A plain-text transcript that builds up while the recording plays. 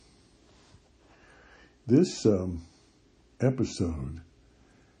This episode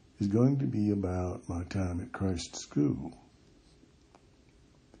is going to be about my time at Christ School.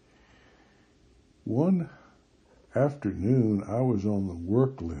 One afternoon, I was on the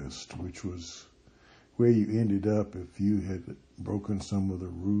work list, which was where you ended up if you had broken some of the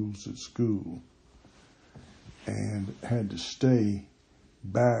rules at school and had to stay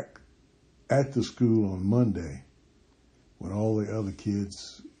back at the school on Monday when all the other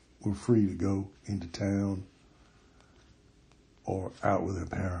kids were free to go into town or out with their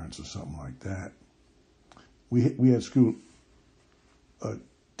parents or something like that. We had school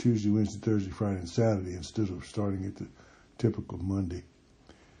Tuesday, Wednesday, Thursday, Friday, and Saturday instead of starting at the typical Monday.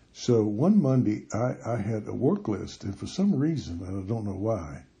 So one Monday, I had a work list, and for some reason, and I don't know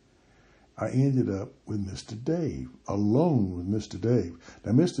why, I ended up with Mr. Dave, alone with Mr. Dave.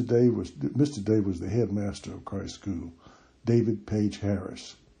 Now, Mr. Dave was the headmaster of Christ School. David Page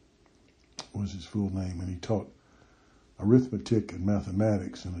Harris was his full name, and he taught arithmetic and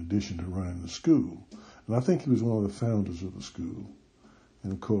mathematics in addition to running the school. And I think he was one of the founders of the school,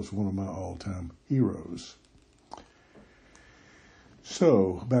 and of course, one of my all-time heroes.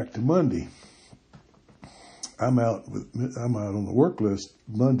 So, back to Monday. I'm out on the work list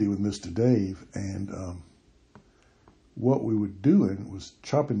Monday with Mr. Dave, and what we were doing was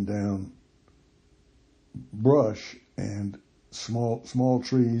chopping down brush and small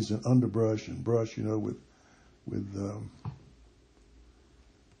trees and underbrush and brush, with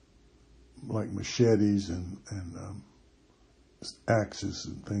like machetes and axes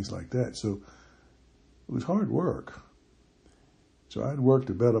and things like that. So it was hard work. So I'd worked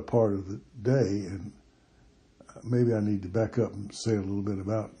a better part of the day, and maybe I need to back up and say a little bit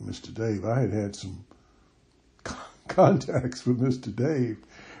about Mr. Dave. I had some contacts with Mr. Dave.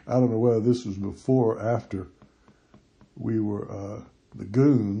 I don't know whether this was before or after we were the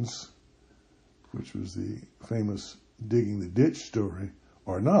Goons, which was the famous digging the ditch story,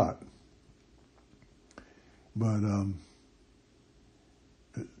 or not. But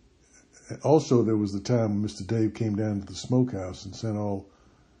also there was the time when Mr. Dave came down to the smokehouse and sent all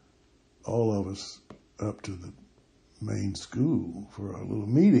of us up to the main school for a little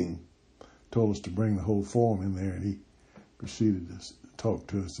meeting. Told us to bring the whole form in there, and he proceeded to talk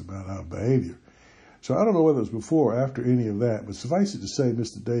to us about our behavior. So I don't know whether it was before or after any of that, but suffice it to say,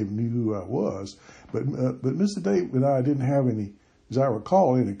 Mr. Dave knew who I was. But Mr. Dave and I didn't have any, as I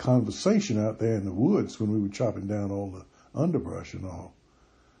recall, any conversation out there in the woods when we were chopping down all the underbrush and all.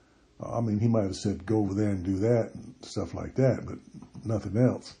 I mean, he might have said, go over there and do that and stuff like that, but nothing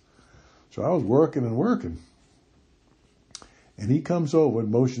else. So I was working and working. And he comes over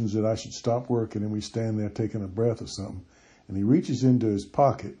and motions that I should stop working, and we stand there taking a breath or something. And he reaches into his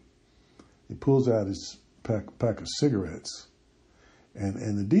pocket. He pulls out his pack of cigarettes.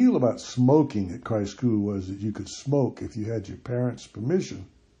 And the deal about smoking at Christ School was that you could smoke if you had your parents' permission.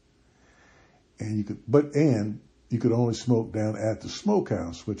 And you could only smoke down at the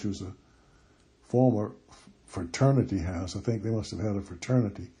smokehouse, which was a former fraternity house. I think they must have had a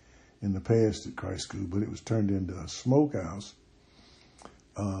fraternity in the past at Christ School, but it was turned into a smokehouse,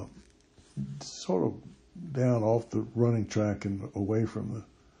 sort of down off the running track and away from the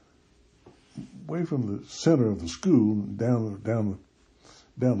center of the school, down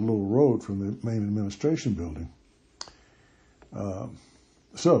the little road from the main administration building.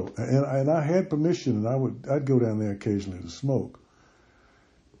 So I had permission, and I'd go down there occasionally to smoke.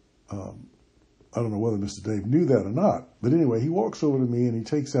 I don't know whether Mr. Dave knew that or not, but anyway, he walks over to me and he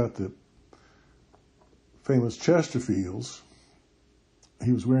takes out the famous Chesterfields.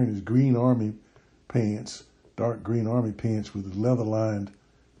 He was wearing his green army pants, dark green army pants with leather-lined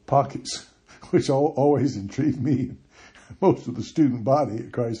pockets, which always intrigued me and most of the student body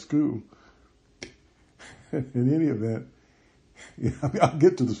at Christ School. In any event, I'll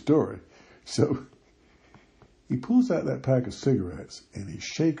get to the story. So he pulls out that pack of cigarettes and he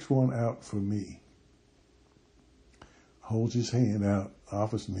shakes one out for me. Holds his hand out,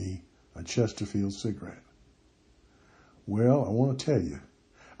 offers me a Chesterfield cigarette. Well, I want to tell you,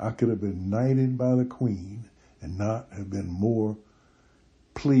 I could have been knighted by the Queen and not have been more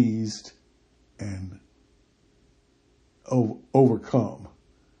pleased and overcome.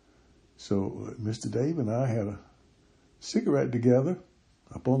 So Mr. Dave and I had a cigarette together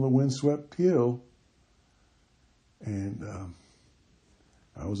up on the windswept hill, and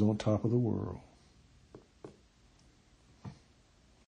I was on top of the world.